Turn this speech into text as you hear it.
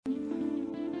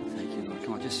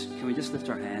Come on, can we just lift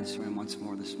our hands to him once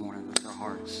more this morning? Lift our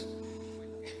hearts.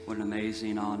 What an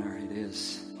amazing honor it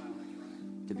is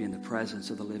to be in the presence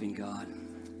of the living God.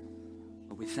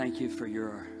 Lord, we thank you for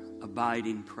your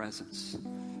abiding presence.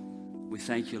 We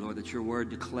thank you, Lord, that your word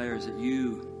declares that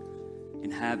you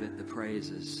inhabit the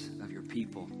praises of your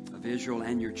people, of Israel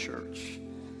and your church.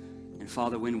 And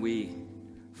Father, when we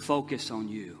focus on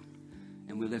you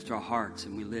and we lift our hearts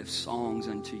and we lift songs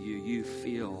unto you, you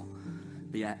fill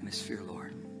the atmosphere,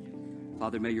 Lord.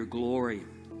 Father, may your glory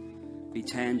be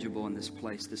tangible in this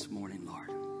place this morning, Lord.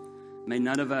 May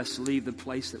none of us leave the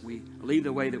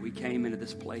way that we came into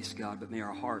this place, God, but may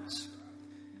our hearts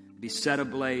be set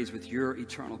ablaze with your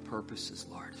eternal purposes,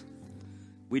 Lord.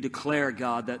 We declare,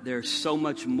 God, that there's so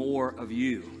much more of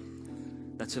you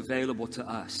that's available to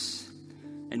us,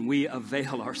 and we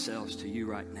avail ourselves to you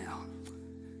right now.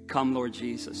 Come, Lord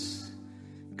Jesus.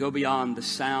 Go beyond the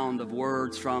sound of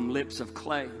words from lips of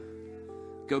clay.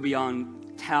 Go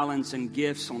beyond talents and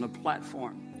gifts on a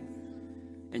platform.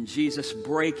 And Jesus,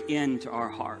 break into our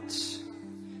hearts.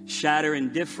 Shatter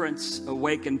indifference,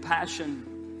 awaken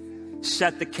passion,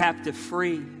 set the captive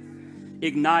free,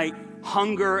 ignite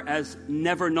hunger as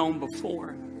never known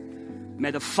before.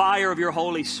 May the fire of your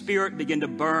Holy Spirit begin to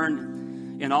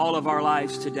burn in all of our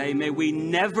lives today. May we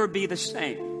never be the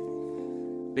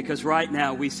same, because right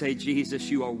now we say, Jesus,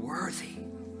 you are worthy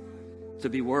to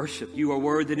be worshiped. You are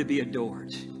worthy to be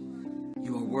adored.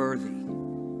 You are worthy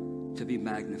to be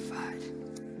magnified.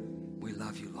 We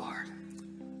love you, Lord.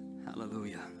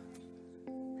 Hallelujah.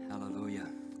 Hallelujah.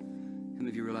 How many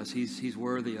of you realize he's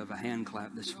worthy of a hand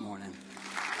clap this morning?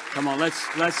 Come on, let's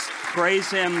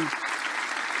praise him.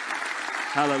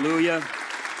 Hallelujah.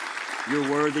 You're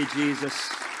worthy,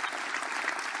 Jesus.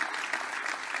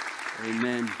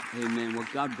 Amen. Amen. Well,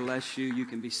 God bless you. You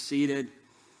can be seated.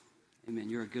 Amen.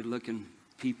 You're a good-looking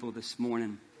people this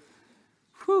morning.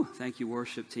 Whew. Thank you,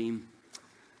 worship team.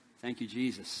 Thank you,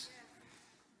 Jesus.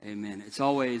 Amen. It's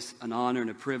always an honor and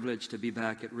a privilege to be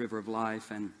back at River of Life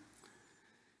and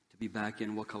to be back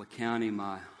in Wakulla County,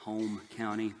 my home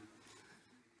county.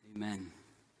 Amen.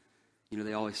 You know,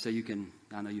 they always say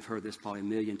I know you've heard this probably a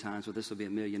million times, but this will be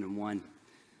 1,000,001.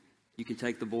 You can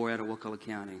take the boy out of Wakulla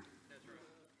County,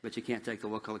 but you can't take the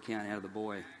Wakulla County out of the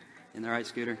boy. Isn't that right,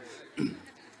 Scooter?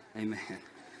 Amen.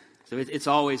 So it's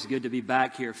always good to be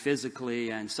back here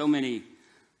physically, and so many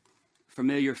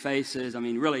familiar faces. I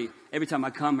mean, really, every time I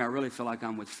come here, I really feel like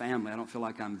I'm with family. I don't feel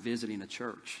like I'm visiting a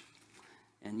church.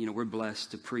 And, you know, we're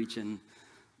blessed to preach in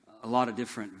a lot of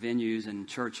different venues and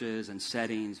churches and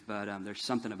settings, but there's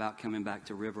something about coming back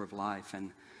to River of Life.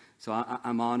 And so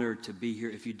I'm honored to be here.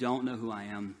 If you don't know who I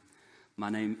am, my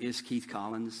name is Keith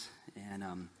Collins.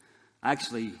 And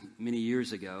actually, many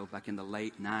years ago, back in the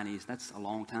late 90s, that's a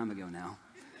long time ago now,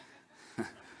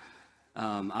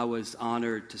 I was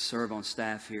honored to serve on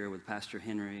staff here with Pastor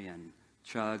Henry and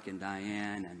Chuck and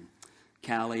Diane and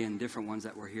Callie and different ones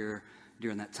that were here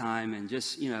during that time. And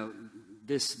just, you know,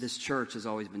 this church has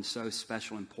always been so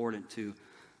special, important to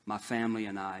my family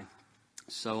and I.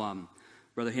 So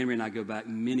Brother Henry and I go back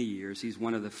many years. He's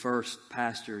one of the first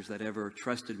pastors that ever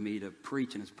trusted me to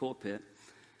preach in his pulpit,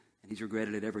 and he's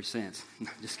regretted it ever since.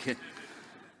 Just kidding.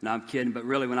 No, I'm kidding. But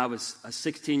really, when I was a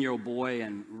 16-year-old boy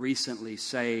and recently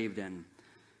saved and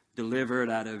delivered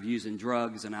out of using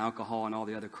drugs and alcohol and all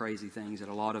the other crazy things that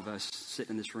a lot of us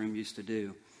sitting in this room used to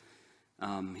do,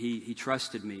 he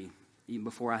trusted me even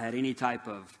before I had any type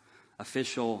of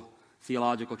official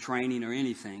theological training or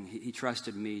anything. He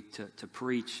trusted me to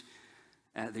preach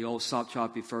at the old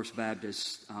Sopchoppy First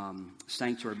Baptist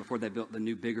sanctuary before they built the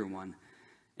new, bigger one.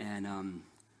 And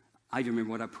I even remember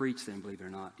what I preached then, believe it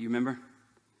or not. Do you remember?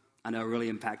 I know it really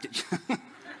impacted you.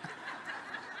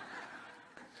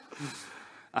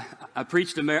 I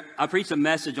preached a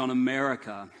message on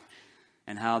America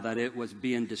and how that it was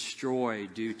being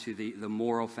destroyed due to the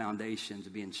moral foundations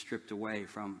being stripped away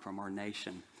from our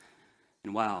nation.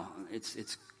 And wow,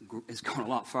 it's gone a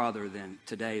lot farther than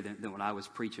today than when I was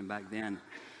preaching back then.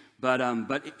 But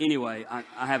anyway,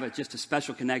 I have just a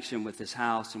special connection with this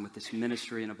house and with this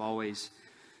ministry, and I've always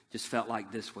just felt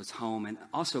like this was home. And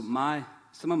also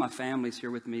some of my family's here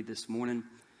with me this morning,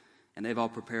 and they've all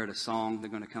prepared a song they're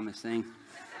going to come and sing.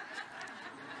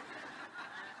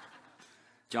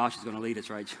 Josh is going to lead us,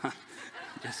 right, John?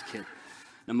 Just kidding.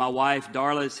 Now, my wife,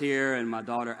 Darla, is here, and my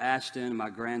daughter, Ashton. My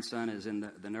grandson is in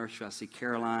the nursery. I see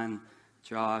Caroline,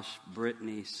 Josh,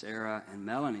 Brittany, Sarah, and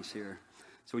Melanie's here.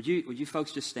 So would you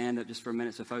folks just stand up just for a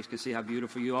minute so folks can see how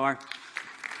beautiful you are?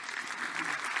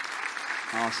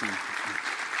 Awesome.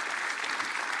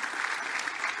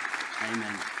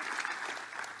 Amen.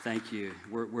 Thank you.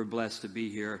 We're blessed to be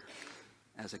here.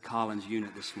 as a Collins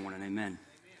unit this morning. Amen.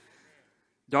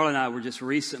 Darla and I were just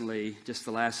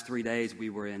the last 3 days, we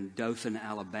were in Dothan,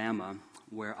 Alabama,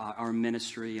 where our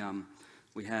ministry,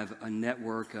 we have a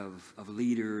network of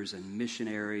leaders and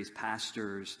missionaries,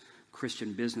 pastors,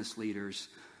 Christian business leaders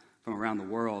from around the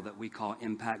world that we call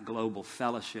Impact Global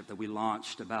Fellowship, that we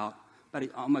launched about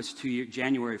almost 2 years.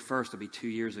 January 1st will be 2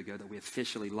 years ago that we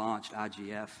officially launched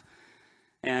IGF.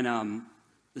 And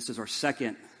this is our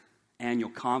second annual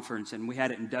conference, and we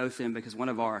had it in Dothan because one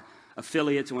of our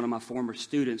affiliates and one of my former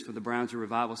students for the Brownsville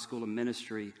Revival School of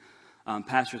Ministry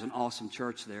pastors an awesome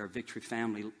church there, Victory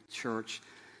Family Church.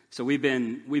 So we've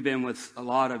been with a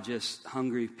lot of just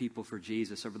hungry people for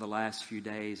Jesus over the last few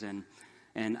days, and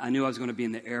I knew I was going to be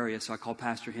in the area, so I called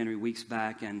Pastor Henry weeks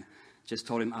back and just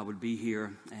told him I would be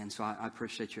here, and so I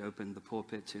appreciate you opening the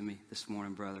pulpit to me this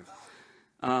morning, brother.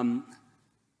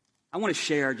 I want to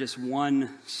share just one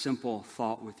simple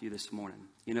thought with you this morning.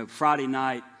 You know, Friday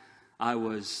night I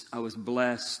was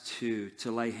blessed to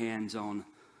lay hands on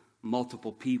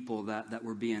multiple people that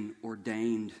were being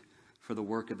ordained for the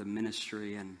work of the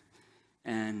ministry,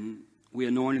 and we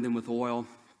anointed them with oil,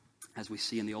 as we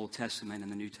see in the Old Testament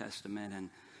and the New Testament, and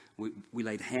we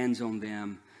laid hands on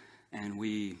them, and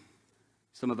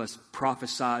some of us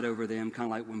prophesied over them, kind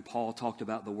of like when Paul talked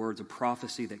about the words of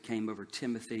prophecy that came over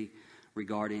Timothy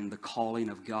regarding the calling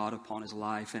of God upon his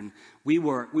life. And we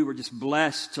were just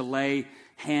blessed to lay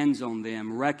hands on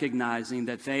them, recognizing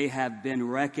that they have been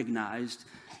recognized.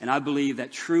 And I believe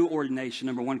that true ordination,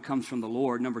 number one, comes from the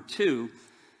Lord. Number two,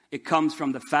 it comes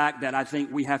from the fact that I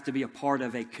think we have to be a part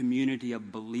of a community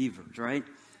of believers, right?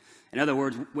 In other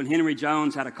words, when Henry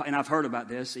Jones had and I've heard about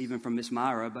this even from Miss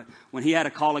Myra, but when he had a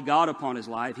call of God upon his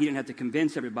life, he didn't have to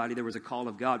convince everybody there was a call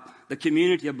of God. The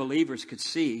community of believers could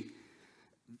see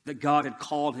that God had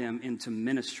called him into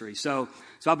ministry. So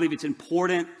I believe it's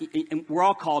important, and we're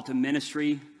all called to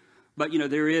ministry, but, you know,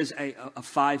 there is a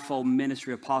fivefold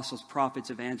ministry: apostles, prophets,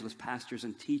 evangelists, pastors,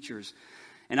 and teachers.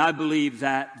 And I believe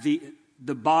that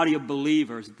the body of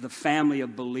believers, the family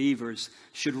of believers,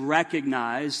 should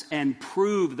recognize and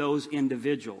prove those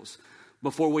individuals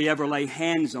before we ever lay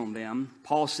hands on them.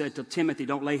 Paul said to Timothy,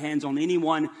 don't lay hands on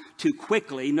anyone too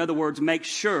quickly. In other words, make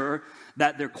sure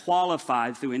that they're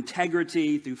qualified through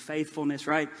integrity, through faithfulness,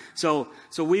 right? So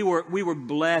we were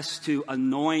blessed to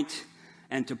anoint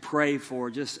and to pray for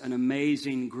just an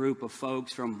amazing group of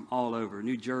folks from all over: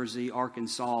 New Jersey,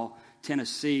 Arkansas,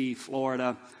 Tennessee,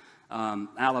 Florida,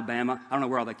 Alabama. I don't know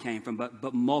where all that came from,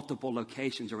 but multiple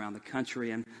locations around the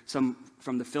country, and some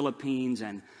from the Philippines,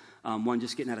 and one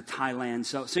just getting out of Thailand.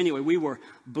 So anyway, we were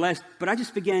blessed. But I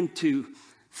just began to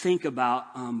think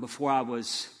about, before I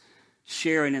was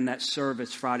sharing in that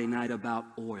service Friday night, about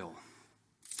oil.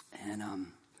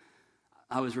 And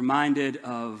I was reminded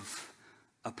of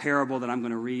a parable that I'm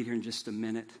going to read here in just a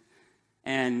minute.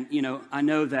 And, you know, I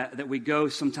know that we go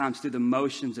sometimes through the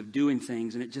motions of doing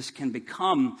things, and it just can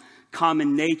become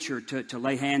common nature to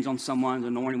lay hands on someone,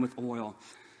 anoint them with oil.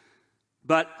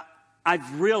 But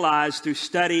I've realized through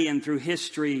study and through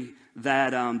history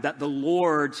that the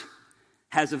Lord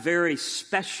has a very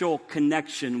special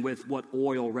connection with what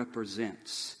oil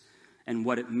represents and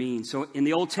what it means. So in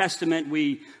the Old Testament,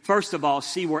 we first of all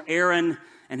see where Aaron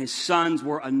and his sons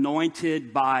were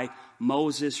anointed by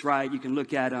Moses, right? You can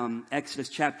look at Exodus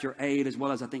chapter 8 as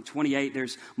well as I think 28.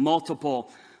 There's multiple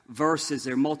verses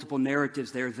there, multiple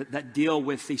narratives there that deal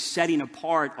with the setting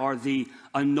apart or the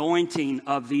anointing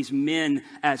of these men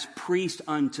as priests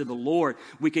unto the Lord.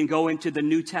 We can go into the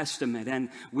New Testament and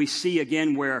we see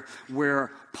again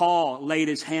where Paul laid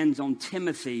his hands on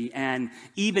Timothy and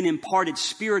even imparted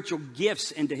spiritual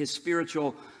gifts into his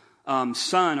spiritual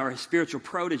son or his spiritual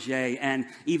protege, and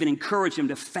even encouraged him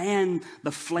to fan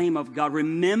the flame of God.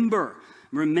 Remember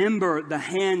the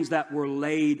hands that were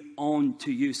laid on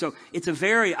to you. So it's a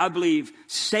very, I believe,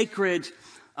 sacred,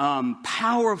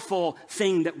 powerful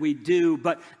thing that we do.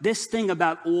 But this thing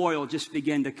about oil just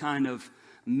began to kind of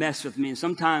mess with me. And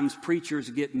sometimes preachers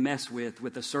get messed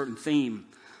with a certain theme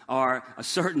or a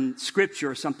certain scripture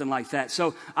or something like that.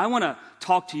 So I want to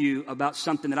talk to you about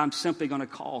something that I'm simply going to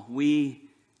call we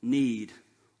need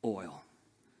oil.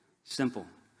 Simple.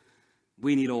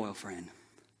 We need oil, friend.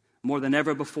 More than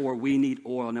ever before, we need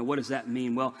oil. Now, what does that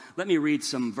mean? Well, let me read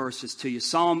some verses to you.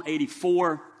 Psalm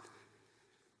 84,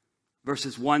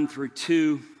 verses 1 through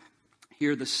 2.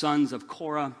 Hear the sons of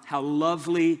Korah. How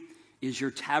lovely is your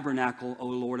tabernacle, O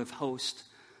Lord of hosts.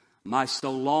 My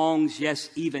soul longs, yes,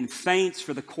 even faints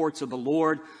for the courts of the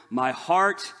Lord. My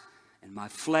heart and my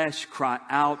flesh cry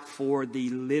out for the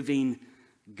living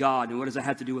God. And what does that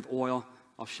have to do with oil?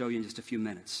 I'll show you in just a few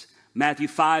minutes. Matthew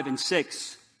 5 and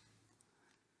 6.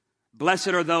 Blessed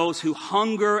are those who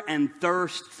hunger and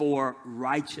thirst for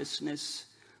righteousness,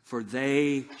 for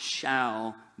they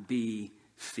shall be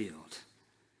filled.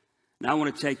 Now I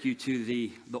want to take you to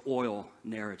the oil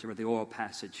narrative, or the oil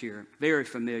passage here. Very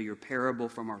familiar parable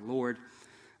from our Lord.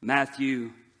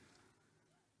 Matthew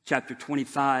chapter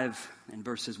 25 and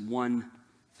verses 1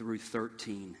 through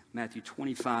 13. Matthew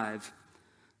 25,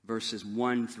 verses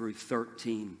 1 through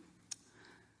 13.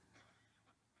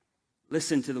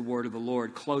 Listen to the word of the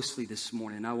Lord closely this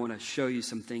morning. I want to show you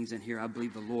some things in here I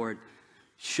believe the Lord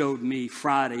showed me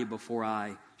Friday before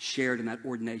I shared in that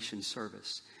ordination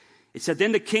service. It said,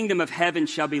 "Then the kingdom of heaven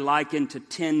shall be likened to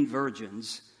 10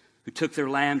 virgins who took their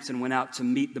lamps and went out to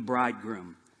meet the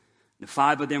bridegroom. The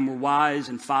 5 of them were wise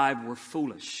and 5 were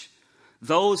foolish.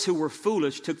 Those who were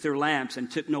foolish took their lamps and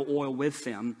took no oil with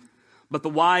them. But the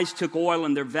wise took oil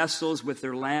in their vessels with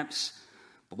their lamps.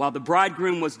 But while the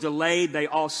bridegroom was delayed, they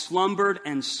all slumbered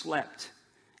and slept.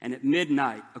 And at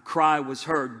midnight a cry was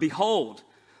heard, 'Behold,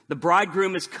 the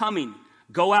bridegroom is coming.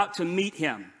 Go out to meet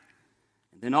him.'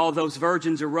 And then all those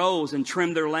virgins arose and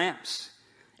trimmed their lamps.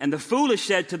 And the foolish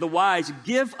said to the wise,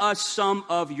 'Give us some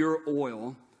of your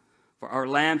oil, for our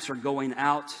lamps are going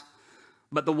out.'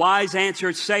 But the wise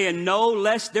answered, saying, 'No,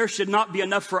 lest there should not be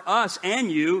enough for us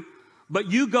and you, but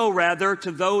you go rather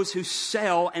to those who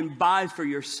sell and buy for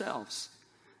yourselves.'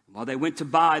 While they went to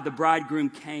buy, the bridegroom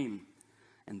came,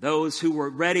 and those who were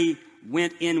ready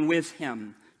went in with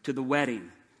him to the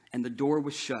wedding, and the door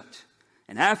was shut.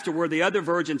 And afterward the other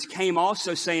virgins came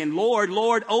also, saying, 'Lord,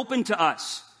 Lord, open to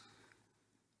us.'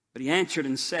 But he answered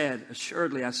and said,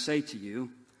 'Assuredly I say to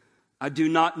you, I do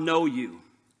not know you.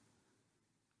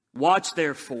 Watch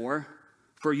therefore,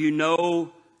 for you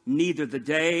know neither the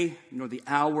day nor the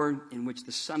hour in which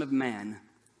the Son of Man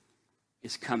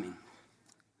is coming.'"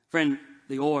 Friend,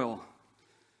 the oil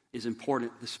is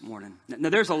important this morning. Now,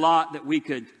 there's a lot that we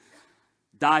could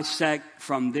dissect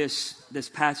from this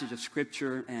passage of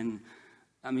Scripture. And,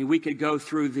 we could go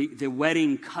through the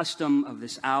wedding custom of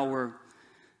this hour,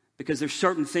 because there's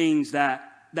certain things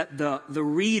that the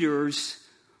readers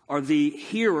or the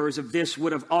hearers of this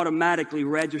would have automatically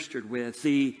registered with.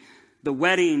 The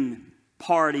wedding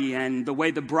party and the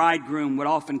way the bridegroom would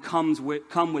often come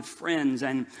with friends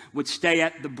and would stay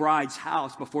at the bride's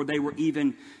house before they were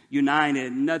even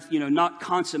united, not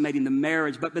consummating the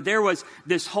marriage. But there was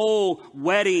this whole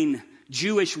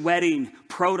Jewish wedding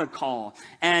protocol.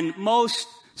 And most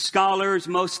scholars,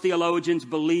 most theologians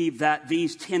believe that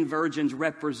these 10 virgins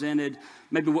represented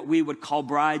maybe what we would call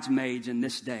bridesmaids in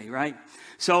this day, right?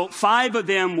 So 5 of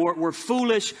them were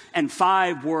foolish and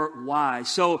 5 were wise.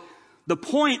 So the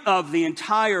point of the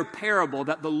entire parable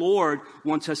that the Lord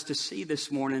wants us to see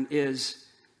this morning is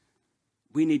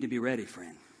we need to be ready,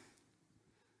 friend.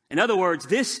 In other words,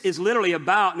 this is literally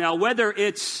about, now whether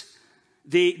it's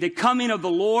the coming of the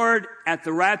Lord at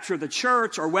the rapture of the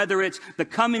church, or whether it's the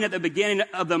coming at the beginning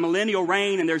of the millennial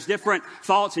reign, and there's different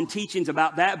thoughts and teachings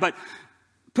about that. But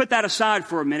put that aside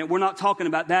for a minute. We're not talking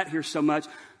about that here so much.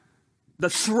 The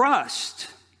thrust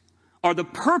or the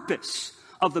purpose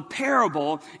of the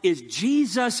parable is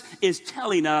Jesus is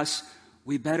telling us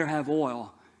we better have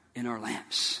oil in our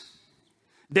lamps.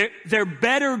 There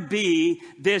better be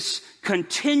this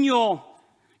continual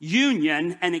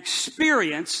union and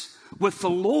experience with the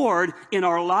Lord in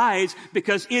our lives,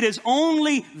 because it is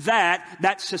only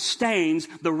that sustains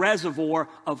the reservoir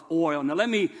of oil. Now let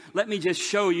me just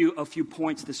show you a few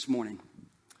points this morning.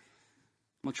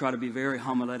 I'm going to try to be very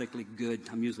homiletically good.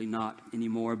 I'm usually not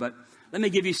anymore, but let me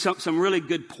give you some really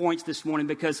good points this morning,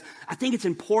 because I think it's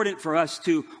important for us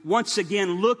to once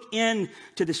again look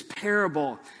into this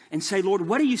parable and say, Lord,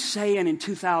 what are you saying in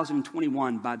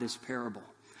 2021 by this parable?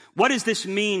 What does this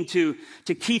mean to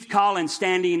Keith Collins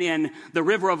standing in the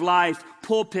River of Life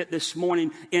pulpit this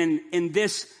morning in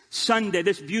this Sunday,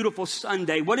 this beautiful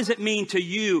Sunday? What does it mean to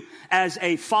you as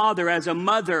a father, as a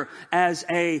mother, as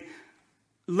a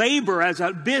laborer, as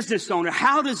a business owner?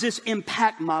 How does this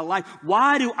impact my life?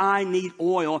 Why do I need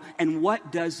oil? And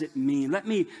what does it mean? Let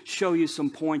me show you some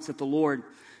points that the Lord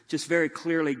just very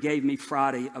clearly gave me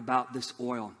Friday about this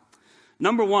oil.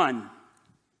 Number one,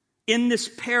 in this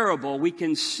parable, we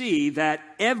can see that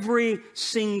every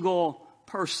single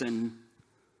person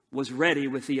was ready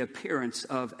with the appearance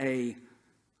of a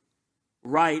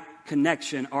right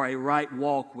connection or a right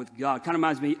walk with God. Kind of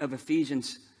reminds me of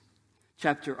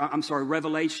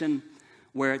Revelation,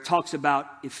 where it talks about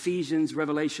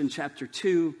Revelation chapter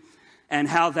 2, and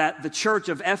how that the church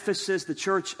of Ephesus, the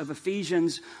church of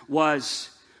Ephesians, was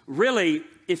really,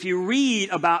 if you read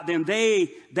about them, they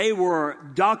were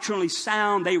doctrinally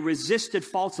sound. They resisted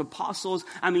false apostles.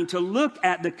 I mean, to look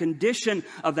at the condition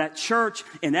of that church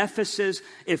in Ephesus,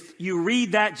 if you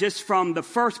read that just from the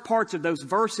first parts of those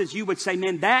verses, you would say,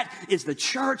 man, that is the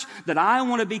church that I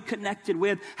want to be connected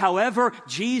with. However,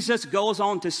 Jesus goes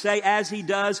on to say, as he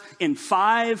does in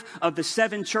 5 of the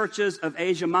 7 churches of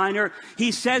Asia Minor,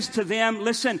 he says to them,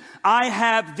 listen, I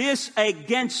have this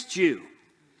against you.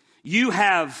 You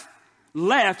have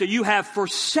left, or you have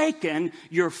forsaken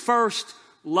your first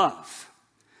love.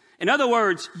 In other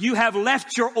words, you have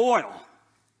left your oil.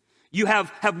 You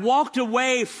have walked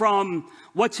away from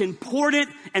what's important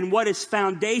and what is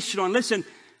foundational. And listen,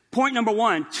 point number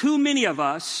 1, too many of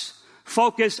us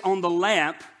focus on the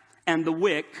lamp and the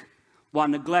wick while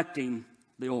neglecting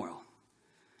the oil.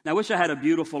 Now, I wish I had a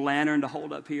beautiful lantern to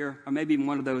hold up here, or maybe even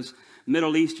one of those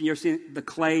Middle Eastern, you ever seen the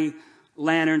clay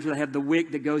lanterns where they have the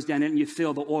wick that goes down in and you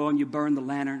fill the oil and you burn the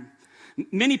lantern.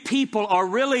 Many people are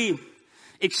really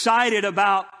excited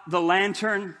about the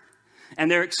lantern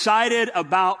and they're excited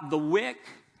about the wick.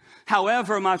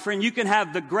 However, my friend, you can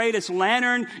have the greatest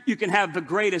lantern, you can have the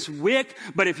greatest wick,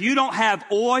 but if you don't have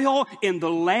oil in the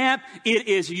lamp, it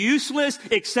is useless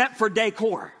except for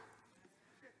decor.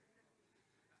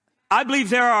 I believe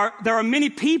there are many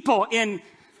people in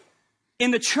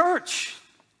the church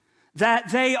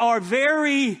that they are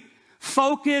very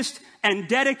focused and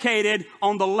dedicated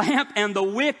on the lamp and the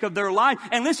wick of their life.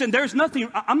 And listen, there's nothing,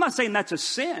 I'm not saying that's a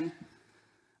sin.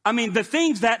 I mean, the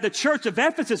things that the church of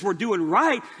Ephesus were doing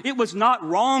right, it was not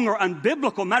wrong or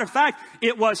unbiblical. Matter of fact,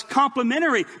 it was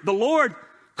complimentary. The Lord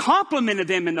complimented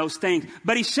them in those things.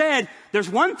 But he said, there's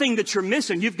one thing that you're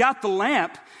missing. You've got the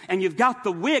lamp and you've got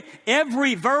the wick.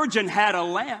 Every virgin had a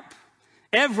lamp.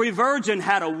 Every virgin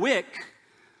had a wick.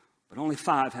 But only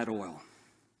 5 had oil.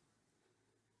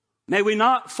 May we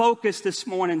not focus this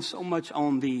morning so much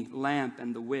on the lamp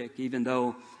and the wick, even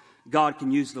though God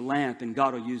can use the lamp and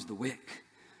God will use the wick.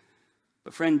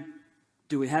 But friend,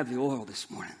 do we have the oil this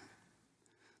morning?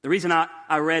 The reason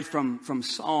I read from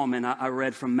Psalm and I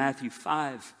read from Matthew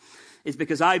 5 is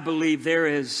because I believe there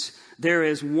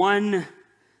is one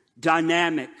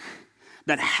dynamic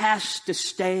that has to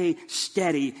stay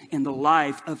steady in the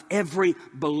life of every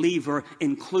believer,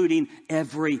 including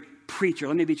every preacher.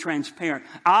 Let me be transparent.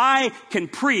 I can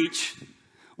preach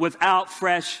without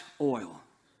fresh oil.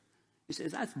 He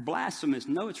says, that's blasphemous.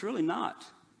 No, it's really not.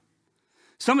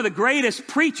 Some of the greatest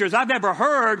preachers I've ever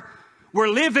heard were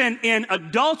living in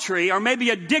adultery or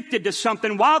maybe addicted to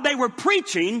something while they were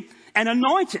preaching and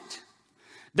anointed.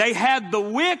 They had the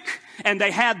wick and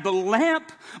they had the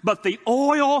lamp, but the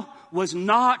oil was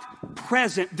not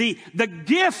present. The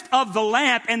gift of the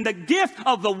lamp and the gift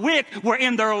of the wick were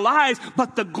in their lives,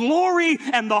 but the glory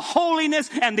and the holiness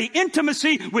and the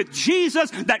intimacy with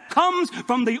Jesus that comes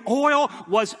from the oil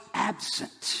was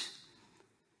absent.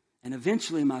 And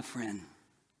eventually, my friend,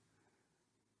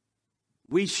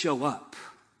 we show up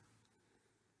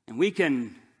and we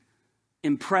can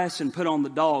impress and put on the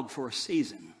dog for a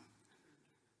season.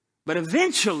 But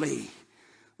eventually,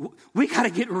 we got to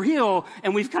get real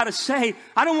and we've got to say,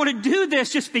 I don't want to do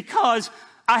this just because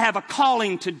I have a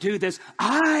calling to do this.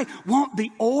 I want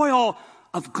the oil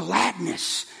of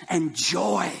gladness and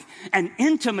joy and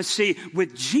intimacy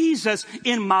with Jesus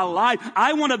in my life.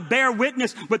 I want to bear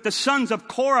witness with the sons of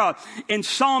Korah in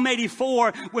Psalm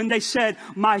 84 when they said,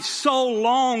 my soul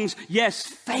longs, yes,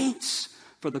 faints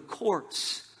for the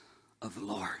courts of the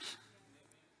Lord.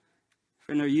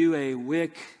 Friend, are you a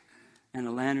wick and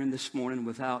a lantern this morning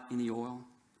without any oil?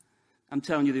 I'm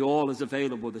telling you, the oil is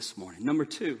available this morning. Number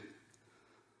 2,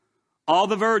 all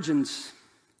the virgins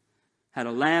had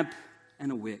a lamp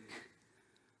and a wick,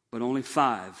 but only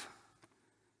 5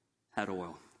 had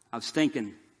oil. I was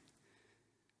thinking,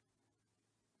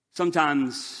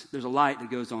 sometimes there's a light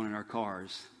that goes on in our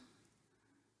cars.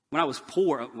 When I was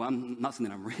poor, well, I'm not saying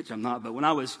that I'm rich, I'm not, but when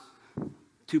I was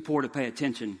too poor to pay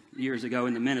attention years ago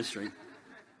in the ministry,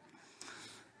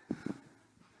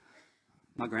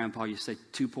 my grandpa used to say,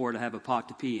 too poor to have a pot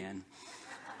to pee in.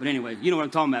 But anyway, you know what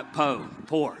I'm talking about,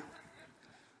 poor.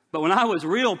 But when I was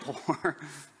real poor,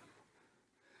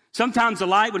 sometimes the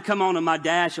light would come on in my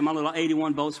dash of my little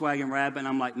 81 Volkswagen Rabbit, and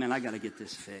I'm like, man, I got to get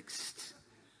this fixed.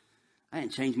 I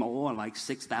hadn't changed my oil in like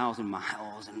 6,000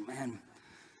 miles,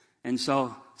 and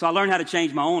so I learned how to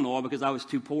change my own oil because I was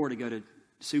too poor to go to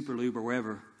Super Lube or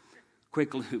wherever,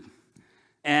 Quick Lube.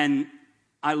 And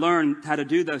I learned how to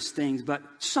do those things, but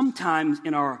sometimes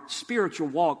in our spiritual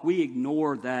walk, we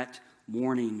ignore that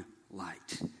warning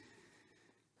light.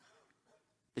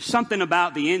 There's something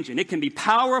about the engine. It can be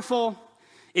powerful.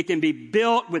 It can be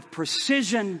built with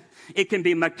precision. It can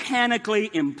be mechanically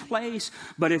in place.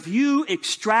 But if you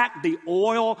extract the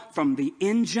oil from the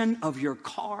engine of your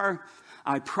car,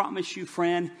 I promise you,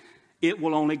 friend, it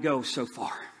will only go so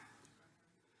far.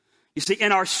 You see,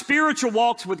 in our spiritual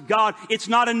walks with God, it's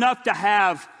not enough to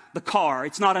have the car.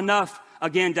 It's not enough,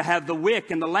 again, to have the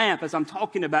wick and the lamp, as I'm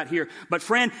talking about here. But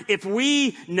friend, if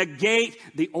we negate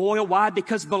the oil, why?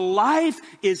 Because the life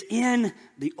is in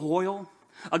the oil.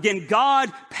 Again,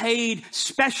 God paid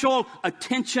special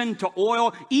attention to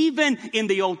oil. Even in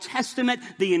the Old Testament,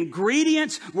 the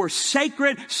ingredients were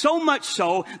sacred, so much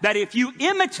so that if you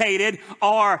imitated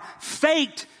or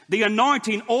faked the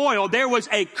anointing oil, there was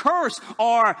a curse,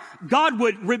 or God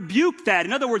would rebuke that.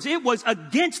 In other words, it was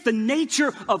against the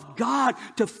nature of God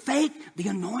to fake the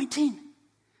anointing.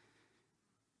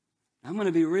 I'm going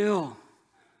to be real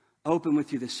open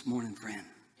with you this morning, friend.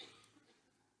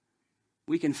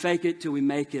 We can fake it till we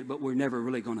make it, but we're never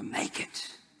really going to make it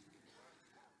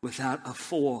without a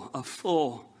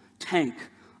full tank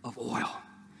of oil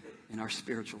in our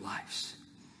spiritual lives.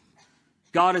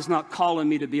 God is not calling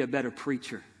me to be a better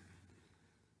preacher.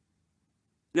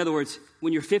 In other words,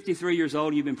 when you're 53 years old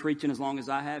and you've been preaching as long as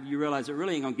I have, you realize it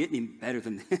really ain't going to get any better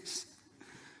than this.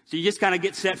 So you just kind of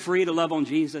get set free to love on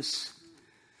Jesus,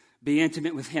 be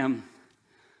intimate with Him,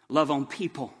 love on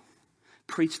people,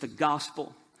 preach the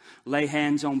gospel, lay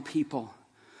hands on people,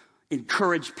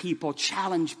 encourage people,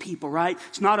 challenge people, right?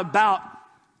 It's not about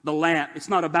the lamp. It's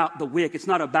not about the wick. It's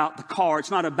not about the car.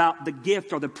 It's not about the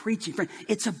gift or the preaching.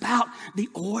 It's about the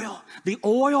oil. The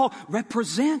oil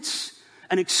represents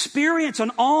an experience,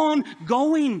 an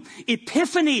ongoing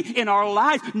epiphany in our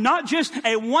life, not just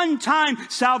a one-time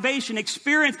salvation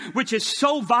experience, which is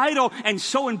so vital and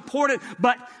so important,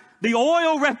 but the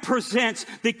oil represents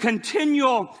the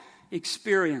continual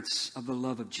experience of the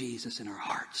love of Jesus in our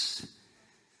hearts,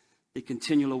 the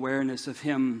continual awareness of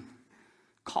Him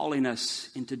calling us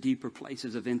into deeper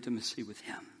places of intimacy with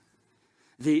Him,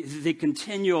 the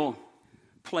continual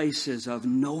places of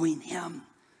knowing Him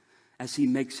as He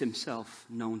makes Himself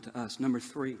known to us. Number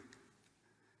 3,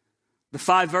 the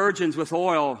 5 virgins with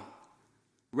oil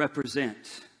represent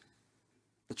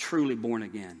the truly born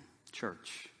again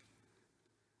church.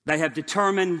 They have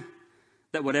determined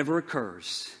that whatever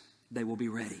occurs, they will be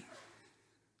ready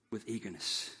with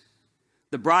eagerness.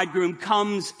 The bridegroom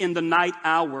comes in the night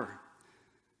hour.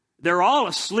 They're all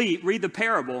asleep. Read the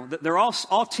parable. They're all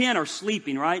 10 are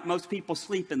sleeping, right? Most people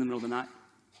sleep in the middle of the night.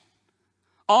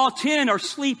 All 10 are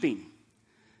sleeping.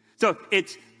 So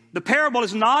the parable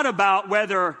is not about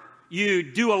whether you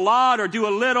do a lot or do a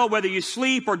little, whether you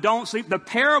sleep or don't sleep. The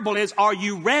parable is, are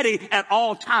you ready at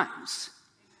all times?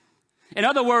 In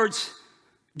other words,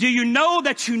 do you know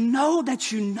that you know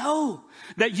that you know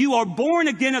that you are born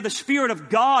again of the Spirit of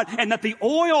God and that the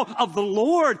oil of the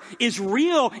Lord is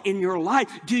real in your life?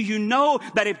 Do you know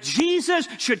that if Jesus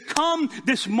should come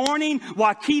this morning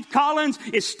while Keith Collins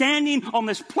is standing on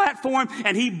this platform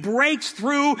and he breaks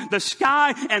through the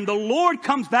sky and the Lord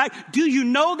comes back, do you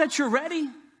know that you're ready?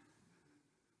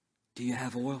 Do you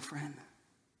have oil, friend?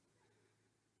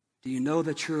 Do you know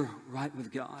that you're right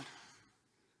with God?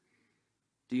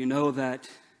 Do you know that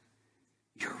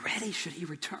you're ready should He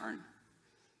return?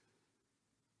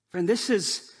 Friend, this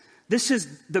is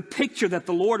the picture that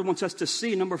the Lord wants us to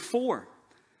see. Number 4,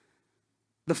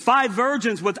 the 5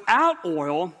 virgins without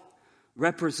oil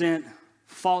represent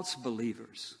false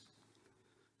believers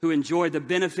who enjoy the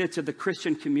benefits of the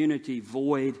Christian community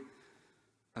void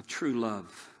of true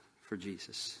love for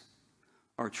Jesus,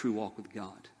 or a true walk with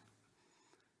God.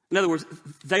 In other words,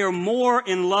 they are more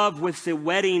in love with the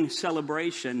wedding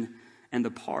celebration and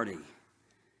the party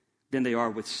than they are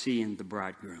with seeing the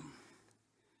bridegroom.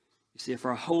 You see, if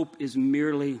our hope is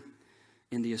merely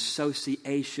in the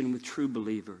association with true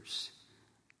believers,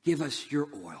 give us your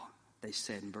oil, they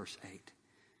said in verse 8,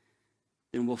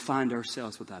 then we'll find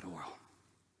ourselves without oil.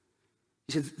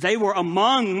 You see, they were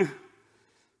among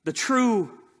the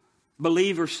true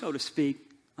believers, so to speak,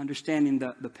 understanding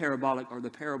the parabolic or the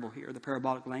parable here, the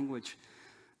parabolic language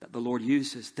that the Lord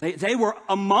uses. They were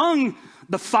among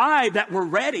the 5 that were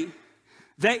ready.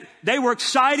 They were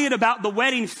excited about the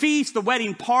wedding feast, the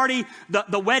wedding party,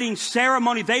 the wedding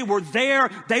ceremony. They were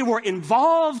there. They were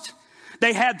involved.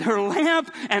 They had their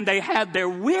lamp and they had their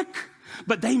wick,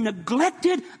 but they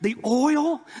neglected the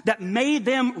oil that made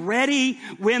them ready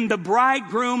when the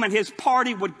bridegroom and his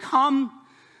party would come.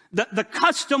 The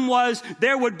custom was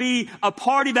there would be a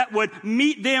party that would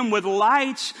meet them with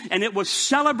lights, and it was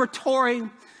celebratory.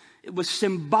 It was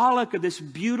symbolic of this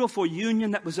beautiful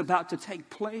union that was about to take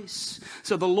place.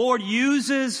 So the Lord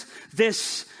uses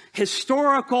this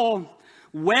historical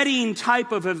wedding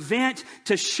type of event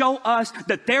to show us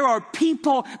that there are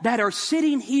people that are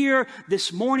sitting here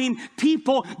this morning,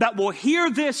 people that will hear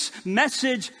this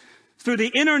message through the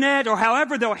internet or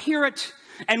however they'll hear it.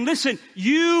 And listen,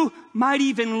 you might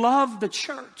even love the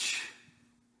church,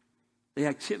 the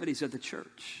activities of the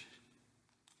church,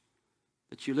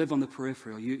 but you live on the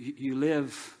peripheral. You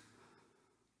live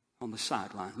on the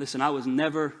sideline. Listen, I was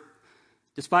never,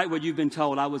 despite what you've been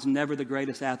told, I was never the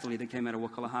greatest athlete that came out of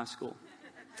Wakulla High School.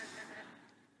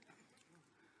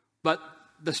 But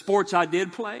the sports I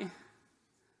did play,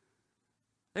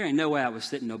 there ain't no way I was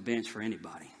sitting no bench for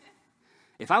anybody.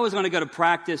 If I was going to go to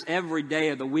practice every day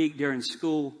of the week during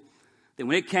school, then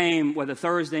when it came, whether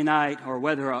Thursday night or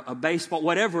whether a baseball,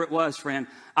 whatever it was, friend,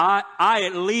 I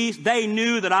at least, they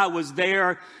knew that I was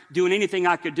there doing anything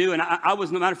I could do. And I was,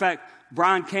 as a matter of fact,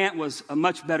 Brian Cant was a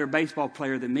much better baseball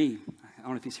player than me. I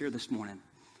don't know if he's here this morning.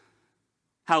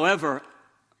 However,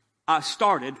 I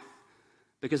started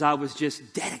because I was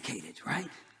just dedicated, right?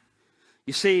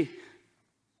 You see,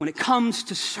 when it comes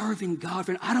to serving God,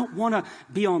 friend, I don't want to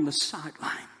be on the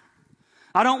sideline.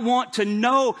 I don't want to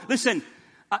know, listen,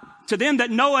 to them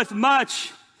that knoweth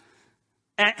much,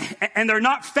 and they're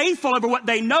not faithful over what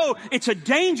they know, it's a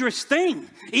dangerous thing.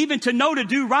 Even to know to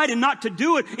do right and not to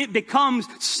do it, it becomes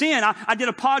sin. I did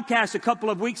a podcast a couple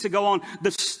of weeks ago on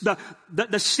the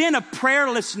sin of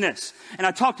prayerlessness. And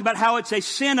I talked about how it's a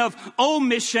sin of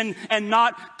omission and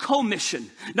not commission.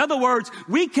 In other words,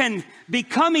 we can be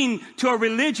coming to a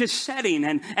religious setting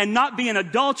and not be in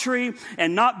adultery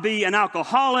and not be an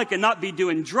alcoholic and not be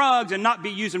doing drugs and not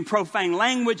be using profane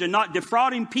language and not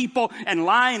defrauding people and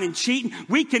lying and cheating.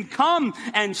 We can come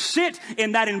and sit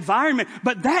in that environment,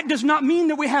 but that does not mean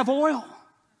that we have oil.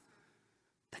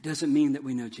 That doesn't mean that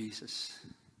we know Jesus.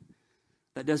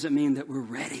 That doesn't mean that we're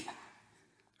ready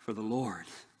for the Lord,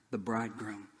 the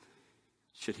bridegroom,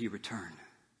 should he return.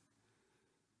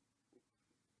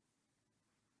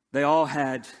 They all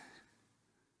had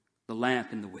the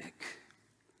lamp and the wick,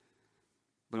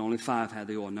 but only 5 had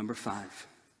the oil. Number 5.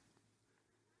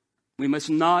 We must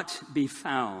not be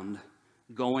found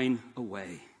going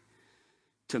away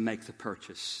to make the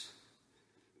purchase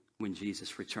when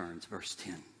Jesus returns. Verse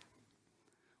 10.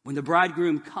 When the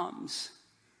bridegroom comes,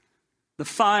 the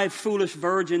 5 foolish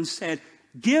virgins said,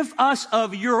 "Give us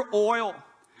of your oil.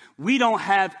 We don't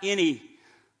have any."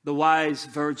 The wise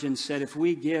virgins said, "If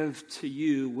we give to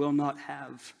you, we'll not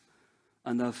have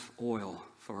enough oil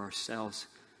for ourselves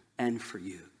and for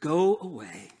you. Go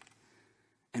away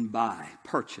and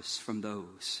purchase from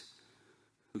those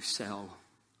who sell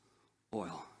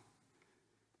oil."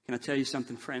 Can I tell you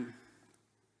something, friend?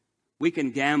 We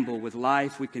can gamble with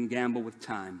life. We can gamble with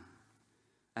time.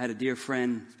 I had a dear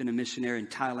friend who's been a missionary in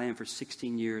Thailand for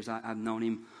 16 years. I've known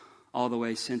him all the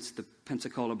way since the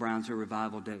Pensacola Brownsville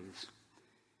revival days.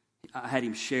 I had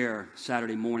him share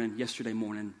yesterday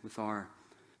morning with our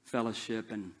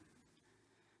fellowship,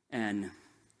 and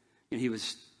he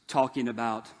was talking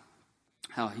about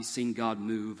how he's seen God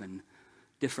move and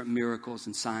different miracles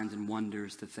and signs and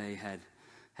wonders that they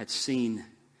had seen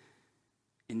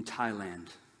in Thailand.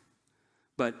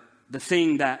 But the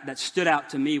thing that stood out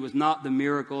to me was not the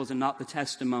miracles and not the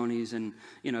testimonies and,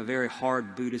 a very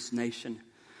hard Buddhist nation.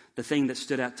 The thing that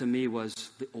stood out to me was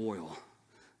the oil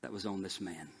that was on this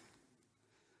man.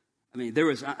 I mean,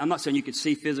 I'm not saying you could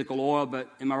see physical oil,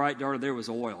 but am I right, daughter? There was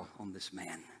oil on this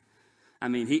man. I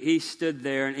mean, he stood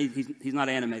there, and he's not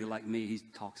animated like me. He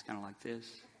talks kind of like this.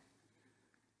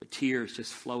 But tears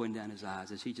just flowing down his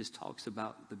eyes as he just talks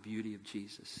about the beauty of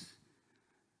Jesus.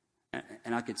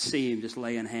 And I could see him just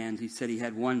laying hands. He said he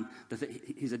had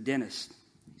he's a dentist.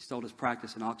 He started his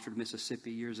practice in Oxford,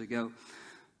 Mississippi years ago.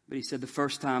 But he said the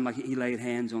first time he laid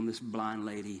hands on this blind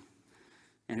lady,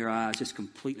 and her eyes just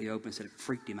completely open. Said it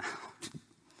freaked him out.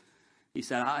 He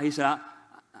said,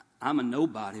 "I'm a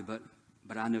nobody, but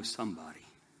I know somebody."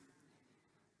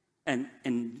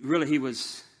 And really, he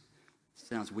was.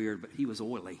 Sounds weird, but he was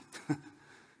oily.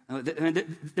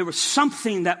 There was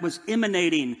something that was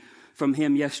emanating from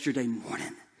him yesterday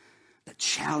morning that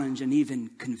challenged and even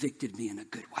convicted me in a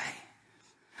good way.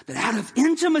 That out of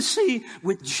intimacy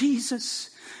with Jesus,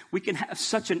 we can have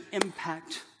such an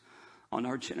impact on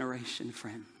our generation,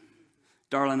 friend.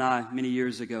 Darla and I, many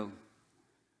years ago,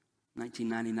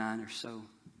 1999 or so,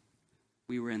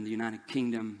 we were in the United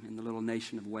Kingdom in the little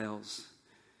nation of Wales.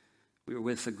 We were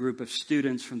with a group of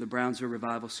students from the Brownsville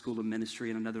Revival School of Ministry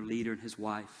and another leader and his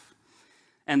wife.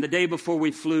 And the day before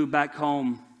we flew back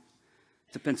home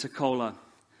to Pensacola,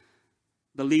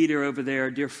 the leader over there,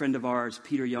 a dear friend of ours,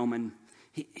 Peter Yeoman,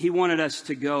 he wanted us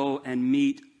to go and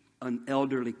meet an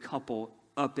elderly couple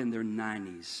up in their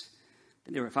 90s.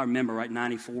 They were, if I remember right,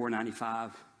 94,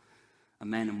 95, a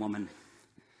man and woman.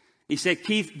 He said,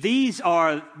 Keith,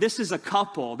 this is a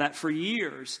couple that for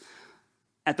years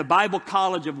at the Bible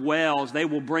College of Wales, they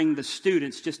will bring the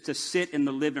students just to sit in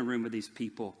the living room with these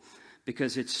people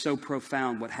because it's so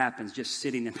profound what happens just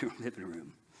sitting in their living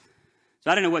room.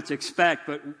 So I didn't know what to expect,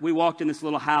 but we walked in this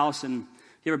little house, and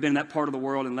if you ever been in that part of the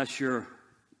world, unless you're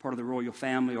part of the royal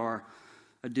family or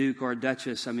a duke or a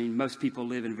duchess, I mean, most people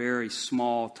live in very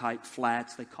small type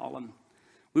flats, they call them.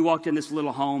 We walked in this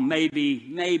little home,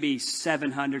 maybe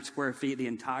 700 square feet, the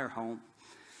entire home.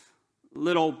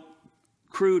 Little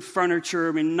crude furniture,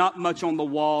 I mean, not much on the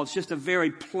walls, just a very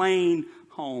plain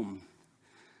home.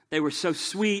 They were so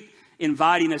sweet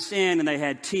inviting us in, and they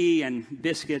had tea and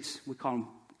biscuits. We call them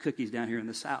cookies down here in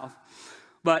the South.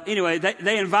 But anyway,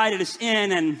 they invited us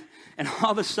in, and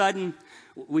all of a sudden,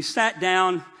 we sat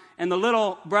down, and the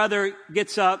little brother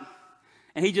gets up,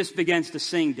 and he just begins to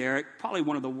sing, Derek. Probably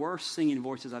one of the worst singing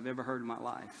voices I've ever heard in my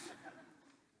life.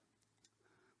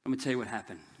 Let me tell you what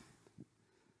happened.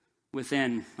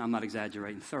 Within, I'm not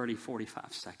exaggerating, 30,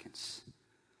 45 seconds,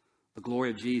 the glory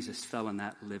of Jesus fell in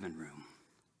that living room.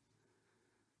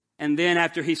 And then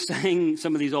after he sang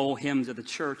some of these old hymns at the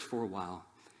church for a while,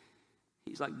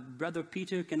 he's like, Brother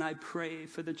Peter, can I pray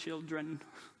for the children?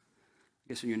 I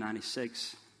guess when you're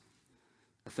 96,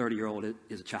 a 30-year-old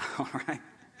is a child, right?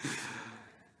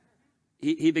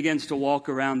 He begins to walk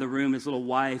around the room, his little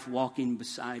wife walking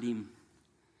beside him.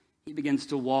 He begins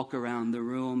to walk around the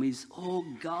room. He's, oh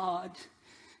God,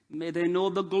 may they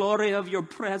know the glory of your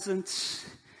presence.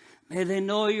 May they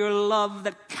know your love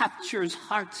that captures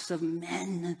hearts of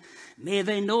men. May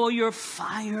they know your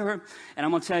fire. And I'm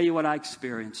going to tell you what I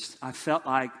experienced. I felt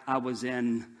like I was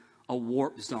in a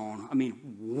warp zone. I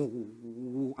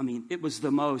mean, it was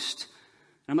the most,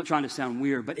 I'm not trying to sound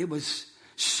weird, but it was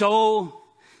so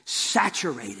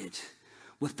saturated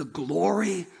with the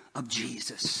glory of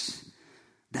Jesus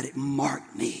that it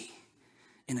marked me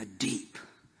in a deep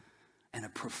and a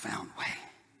profound way.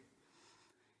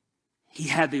 He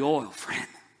had the oil, friend.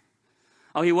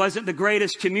 Oh, he wasn't the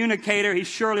greatest communicator. He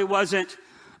surely wasn't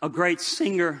a great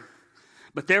singer.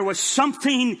 But there was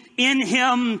something in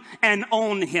him and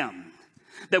on him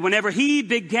that whenever he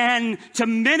began to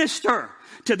minister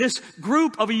to this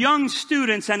group of young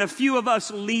students and a few of us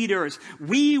leaders,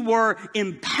 we were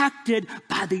impacted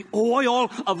by the oil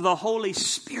of the Holy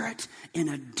Spirit in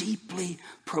a deeply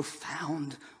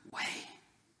profound way.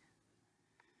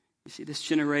 You see, this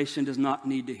generation does not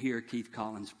need to hear Keith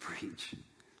Collins preach.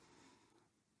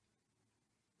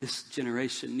 This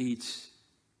generation needs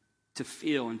to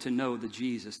feel and to know the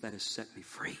Jesus that has set me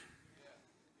free.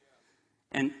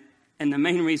 And the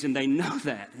main reason they know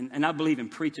that, and I believe in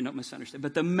preaching, don't misunderstand,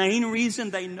 but the main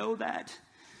reason they know that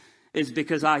is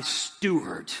because I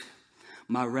steward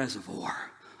my reservoir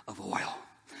of oil.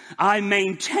 I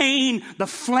maintain the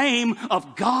flame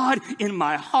of God in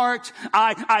my heart.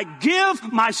 I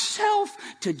give myself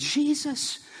to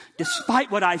Jesus despite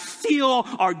what I feel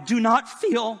or do not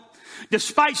feel.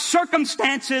 Despite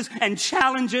circumstances and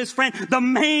challenges, friend, the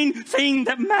main thing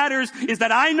that matters is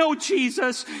that I know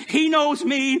Jesus. He knows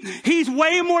me. He's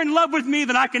way more in love with me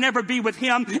than I can ever be with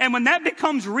him. And when that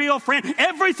becomes real, friend,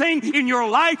 everything in your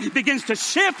life begins to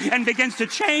shift and begins to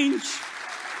change.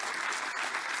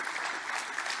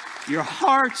 Your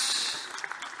hearts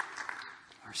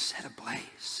are set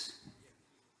ablaze.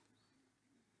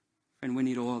 Friend, we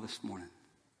need oil this morning.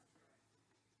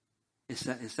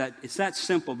 It's that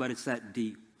simple, but it's that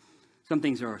deep. Some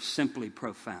things are simply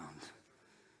profound.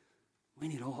 We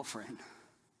need oil, friend.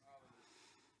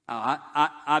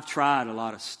 I've tried a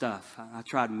lot of stuff. I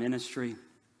tried ministry.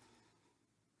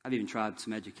 I've even tried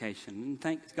some education.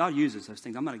 And God uses those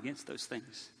things. I'm not against those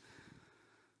things.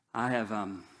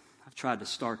 I've tried to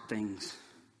start things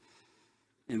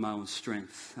in my own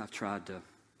strength. I've tried to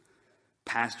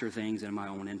pastor things in my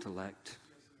own intellect.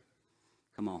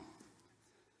 Come on.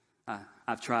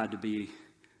 I've tried to be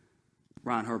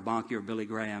Reinhard Bonnke or Billy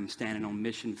Graham standing on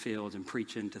mission fields and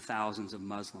preaching to thousands of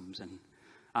Muslims. And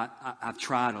I've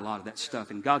tried a lot of that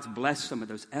stuff. And God's blessed some of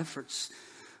those efforts.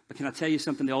 But can I tell you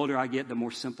something? The older I get, the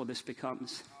more simple this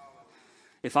becomes.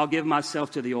 If I'll give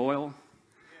myself to the oil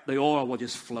will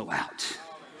just flow out.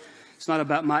 It's not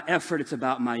about my effort. It's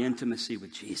about my intimacy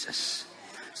with Jesus.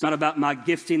 It's not about my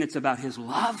gifting. It's about his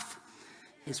love,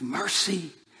 his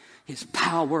mercy, his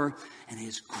power, and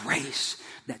his grace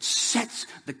that sets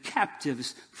the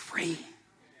captives free.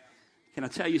 Can I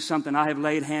tell you something? I have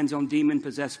laid hands on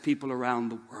demon-possessed people around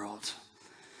the world.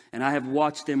 And I have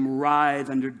watched them writhe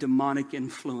under demonic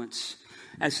influence.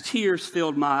 as tears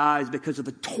filled my eyes because of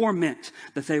the torment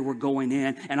that they were going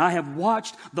in. And I have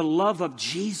watched the love of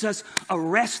Jesus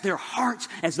arrest their hearts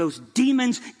as those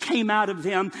demons came out of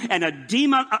them, and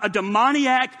a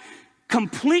demoniac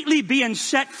completely being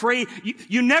set free.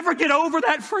 You never get over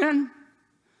that, friend.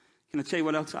 Can I tell you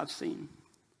what else I've seen?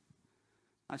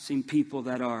 I've seen people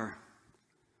that are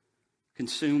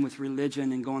consumed with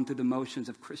religion and going through the motions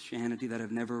of Christianity that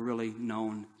have never really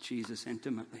known Jesus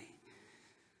intimately.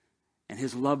 And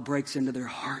his love breaks into their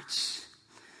hearts.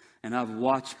 And I've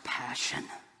watched passion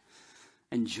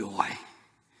and joy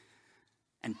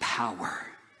and power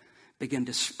begin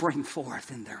to spring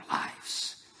forth in their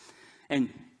lives. And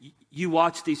you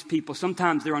watch these people,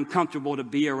 sometimes they're uncomfortable to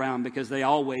be around because they're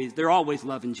always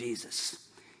loving Jesus.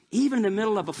 Even in the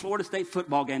middle of a Florida State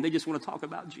football game, they just want to talk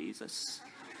about Jesus.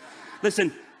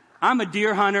 Listen, I'm a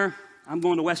deer hunter. I'm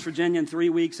going to West Virginia in 3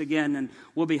 weeks again, and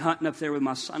we'll be hunting up there with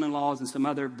my son-in-laws and some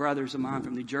other brothers of mine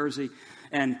from New Jersey.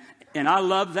 And I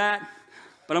love that.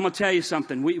 But I'm going to tell you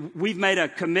something. We've made a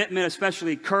commitment,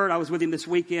 especially Kurt. I was with him this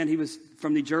weekend. He was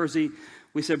from New Jersey.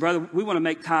 We said, brother, we want to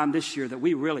make time this year that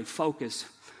we really focus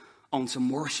on some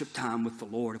worship time with the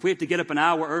Lord. If we have to get up an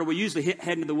hour early, we usually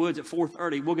head into the woods at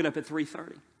 4:30. We'll get up at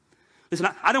 3:30. Listen,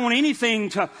 I don't want anything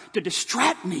to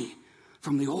distract me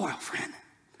from the oil, friend.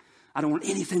 I don't want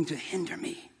anything to hinder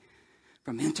me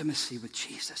from intimacy with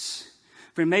Jesus.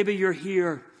 Friend, maybe you're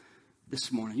here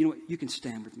this morning. You know what? You can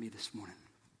stand with me this morning.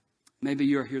 Maybe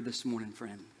you're here this morning,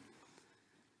 friend.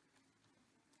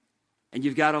 And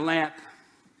you've got a lamp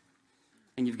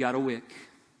and you've got a wick.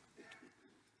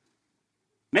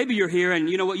 Maybe you're here and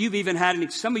you know what?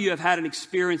 Some of you have had an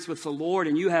experience with the Lord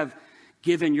and you have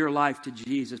given your life to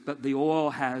Jesus, but the oil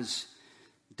has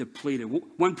depleted.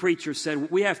 One preacher said,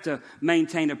 we have to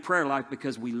maintain a prayer life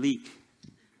because we leak.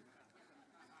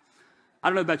 I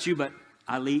don't know about you, but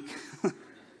I leak.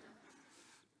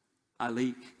 I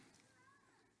leak.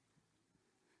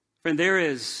 Friend, there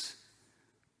is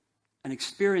an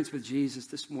experience with Jesus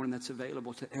this morning that's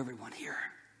available to everyone here.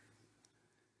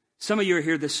 Some of you are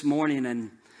here this morning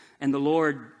and the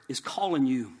Lord is calling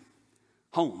you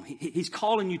home. He's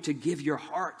calling you to give your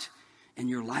heart and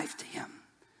your life to Him.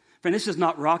 Friend, this is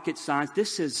not rocket science.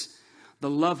 This is the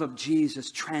love of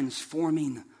Jesus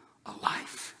transforming a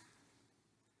life.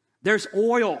 There's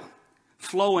oil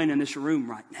flowing in this room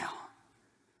right now.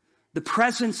 The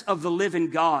presence of the living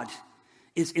God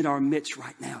is in our midst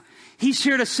right now. He's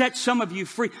here to set some of you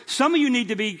free. Some of you need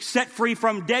to be set free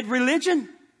from dead religion.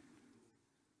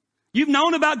 You've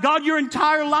known about God your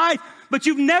entire life, but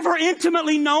you've never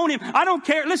intimately known Him. I don't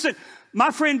care. Listen, my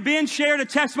friend Ben shared a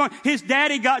testimony. His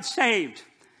daddy got saved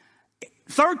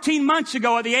 13 months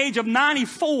ago at the age of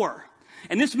 94.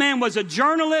 And this man was a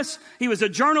journalist. He was a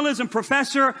journalism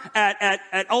professor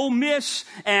at Ole Miss.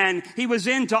 And he was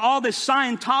into all this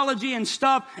Scientology and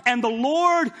stuff. And the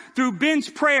Lord, through Ben's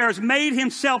prayers, made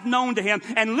Himself known to him.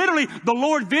 And literally, the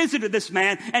Lord visited this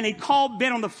man. And he called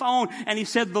Ben on the phone. And he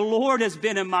said, the Lord has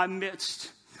been in my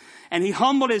midst. And he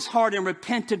humbled his heart and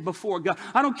repented before God.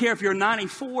 I don't care if you're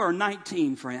 94 or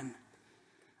 19, friend.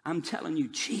 I'm telling you,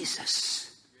 Jesus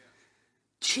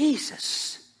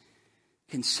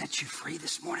can set you free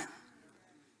this morning.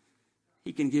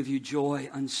 He can give you joy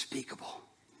unspeakable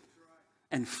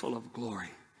and full of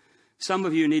glory. Some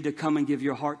of you need to come and give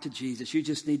your heart to Jesus. You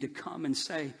just need to come and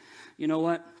say, you know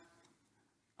what?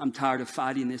 I'm tired of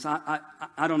fighting this. I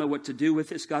don't know what to do with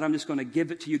this. God, I'm just going to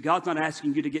give it to you. God's not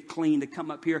asking you to get clean to come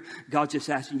up here. God's just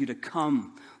asking you to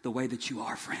come the way that you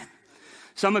are, friend.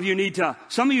 Some of you need a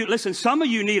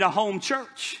home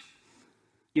church.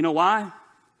 You know why?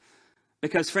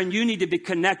 Because, friend, you need to be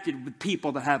connected with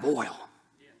people that have oil.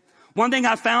 One thing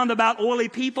I found about oily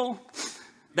people,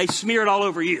 they smear it all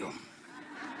over you.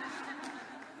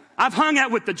 I've hung out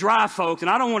with the dry folks,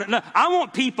 and I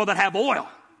want people that have oil.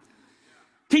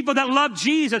 People that love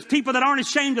Jesus, people that aren't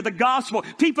ashamed of the gospel,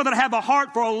 people that have a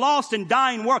heart for a lost and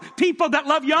dying world, people that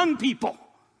love young people.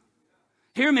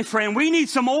 Hear me, friend, we need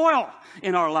some oil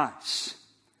in our lives.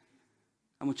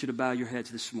 I want you to bow your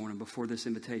heads this morning before this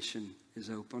invitation is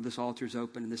open, or this altar is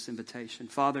open in this invitation.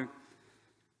 Father,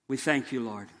 we thank you,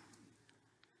 Lord,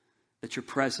 that your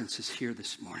presence is here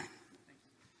this morning.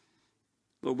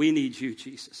 Lord, we need you,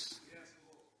 Jesus.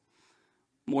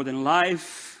 More than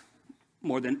life,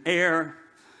 more than air,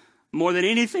 more than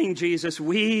anything, Jesus,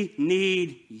 we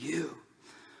need you.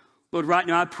 Lord, right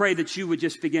now I pray that you would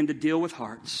just begin to deal with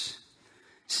hearts.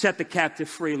 Set the captive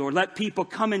free, Lord. Let people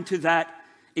come into that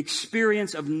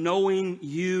experience of knowing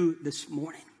you this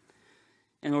morning.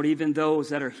 And Lord, even those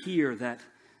that are here, that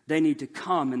they need to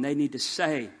come and they need to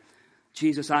say,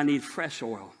 Jesus, I need fresh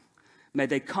oil. May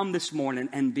they come this morning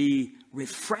and be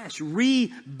refreshed,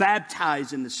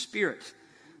 re-baptized in the Spirit.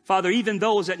 Father, even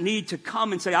those that need to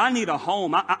come and say, I need a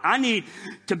home. I need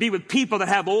to be with people that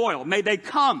have oil. May they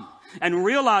come and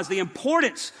realize the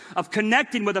importance of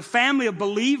connecting with a family of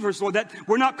believers, Lord, that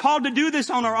we're not called to do this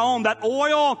on our own, that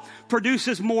oil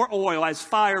produces more oil as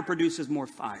fire produces more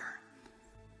fire.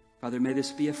 Father, may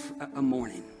this be a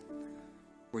morning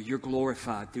where you're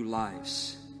glorified through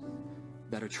lives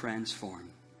that are transformed.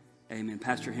 Amen.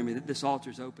 Pastor Henry, this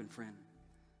altar's open, friend.